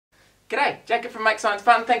G'day, Jacob from Make Science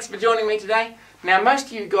Fun. Thanks for joining me today. Now, most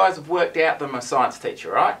of you guys have worked out that I'm a science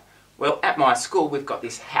teacher, right? Well, at my school we've got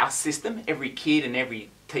this house system. Every kid and every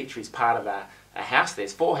teacher is part of a house.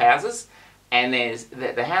 There's 4 houses, and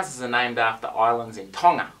the houses are named after islands in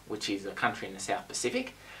Tonga, which is a country in the South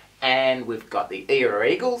Pacific. And we've got the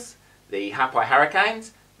Eora Eagles, the Hapai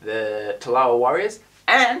Hurricanes, the Taloa Warriors,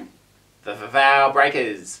 and the Vavau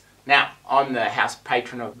Breakers. Now, I'm the house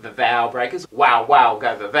patron of Vavau Breakers. Wow, wow,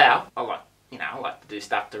 go Vavau. I like to do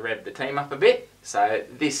stuff to rev the team up a bit. So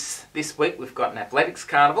this week we've got an athletics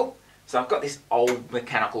carnival. So I've got this old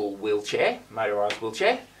mechanical wheelchair, motorised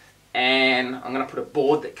wheelchair, and I'm going to put a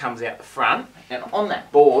board that comes out the front, and on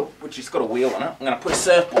that board, which has got a wheel on it, I'm going to put a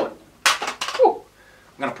surfboard. Woo!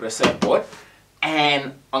 I'm going to put a surfboard,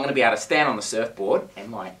 and I'm going to be able to stand on the surfboard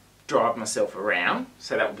and like drive myself around,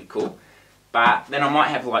 so that would be cool. But then I might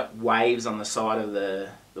have like waves on the side of the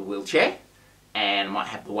wheelchair, and might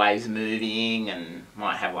have the waves moving, and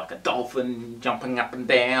might have like a dolphin jumping up and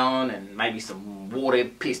down, and maybe some water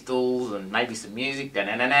pistols, and maybe some music, you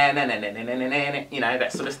know,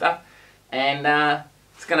 that sort of stuff. And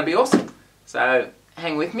it's going to be awesome. So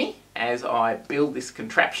hang with me as I build this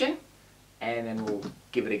contraption, and then we'll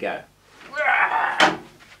give it a go.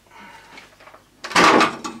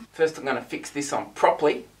 First I'm going to fix this on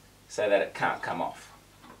properly so that it can't come off.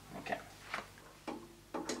 Okay.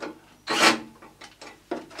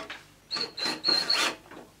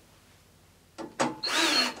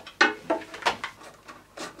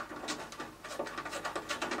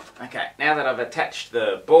 Okay, now that I've attached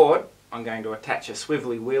the board, I'm going to attach a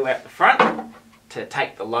swivelly wheel out the front to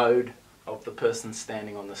take the load of the person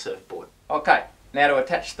standing on the surfboard. Okay, now to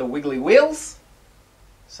attach the wiggly wheels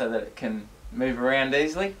so that it can move around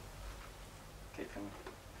easily.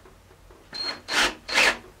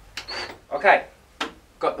 Okay,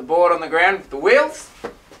 got the board on the ground with the wheels.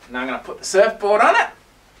 Now I'm going to put the surfboard on it,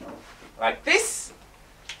 like this,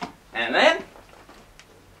 and then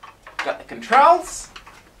got the controls.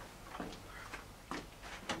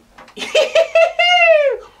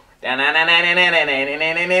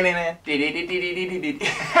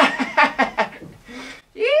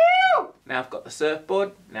 Now I've got the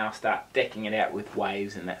surfboard, now I'll start decking it out with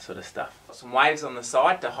waves and that sort of stuff. Got some waves on the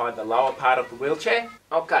side to hide the lower part of the wheelchair.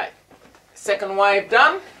 Okay, second wave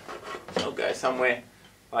done. I'll go somewhere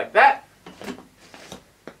like that.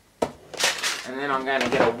 And then I'm going to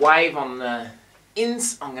get a wave on the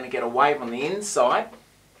inside,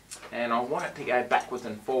 and I want it to go backwards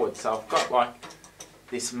and forwards. So I've got like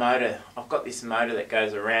this motor. I've got this motor that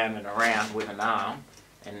goes around and around with an arm,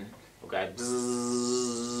 and will go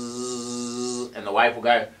bzzz, and the wave will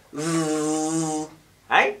go bzzz.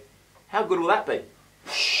 Hey, how good will that be?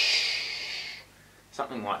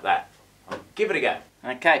 Something like that. I'll give it a go.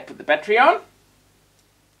 Okay, put the battery on.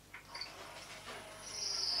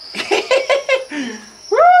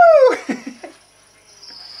 Woo!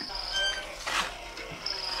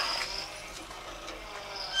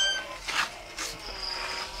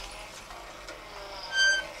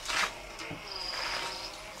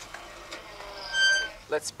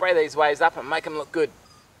 Let's spray these waves up and make them look good.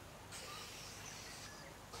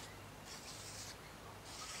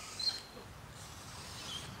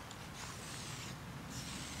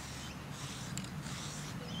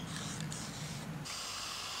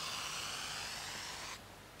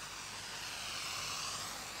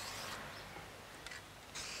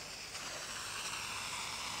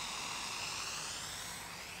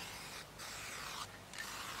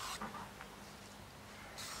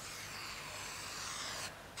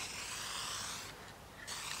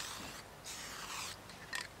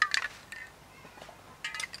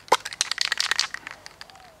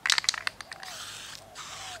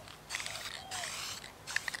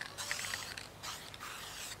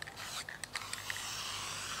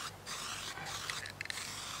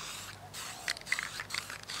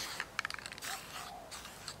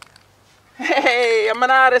 Hey, I'm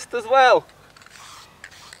an artist as well.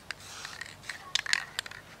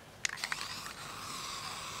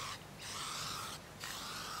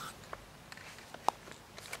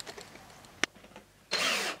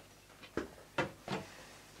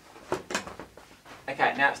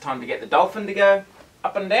 Okay, now it's time to get the dolphin to go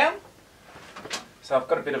up and down. So I've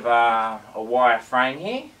got a bit of a wire frame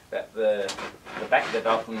here that the back of the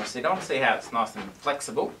dolphin will sit on. See how it's nice and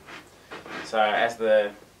flexible. So as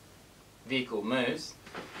the vehicle moves,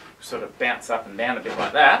 sort of bounce up and down a bit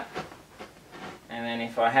like that. And then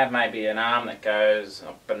if I have maybe an arm that goes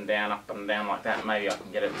up and down like that, maybe I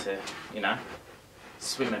can get it to, you know,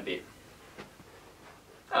 swim a bit.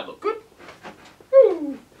 That'd look good.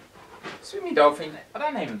 Woo! Swimmy dolphin. I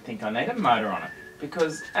don't even think I need a motor on it.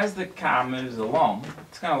 because as the car moves along,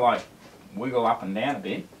 it's going to like wiggle up and down a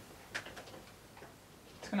bit.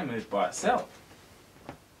 It's going to move by itself.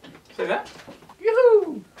 See that?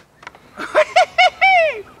 Yoo-hoo!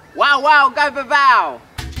 Wow, wow, go for Val!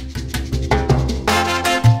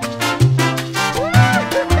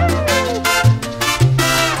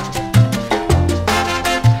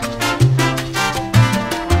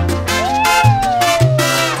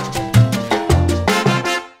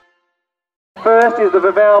 First is the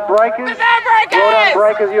Vaval Breakers. Vaval Breakers! Well done,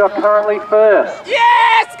 Breakers, you are currently first.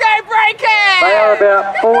 Yes, go Breakers! They are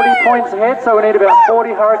about 40 points ahead, so we need about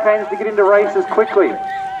 40 Hurricanes to get into races quickly.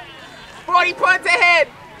 40 points ahead!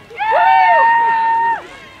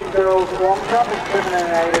 Girls warm up is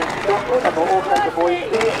terminated Scotland, and we'll also the boys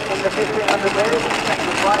here in the 1500 metres. Take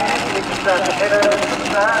the right hand, we can start to head over to the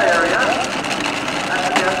start area. And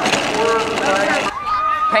about a quarter of the way.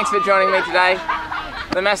 Thanks for joining me today.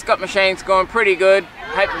 The Mascot machine's going pretty good.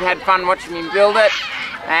 Hope you've had fun watching me build it.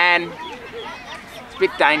 And it's a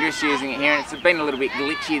bit dangerous using it here, and it's been a little bit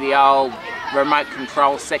glitchy, the old remote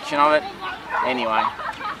control section of it. Anyway,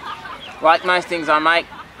 like most things I make,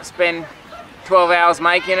 I spend 12 hours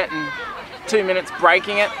making it and 2 minutes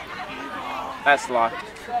breaking it. That's life.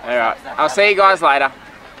 Alright, I'll see you guys later.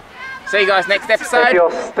 See you guys next episode. If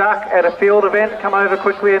you're stuck at a field event, come over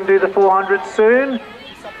quickly and do the 400 soon.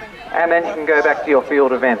 And then you can go back to your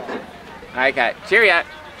field event. Okay, cheerio.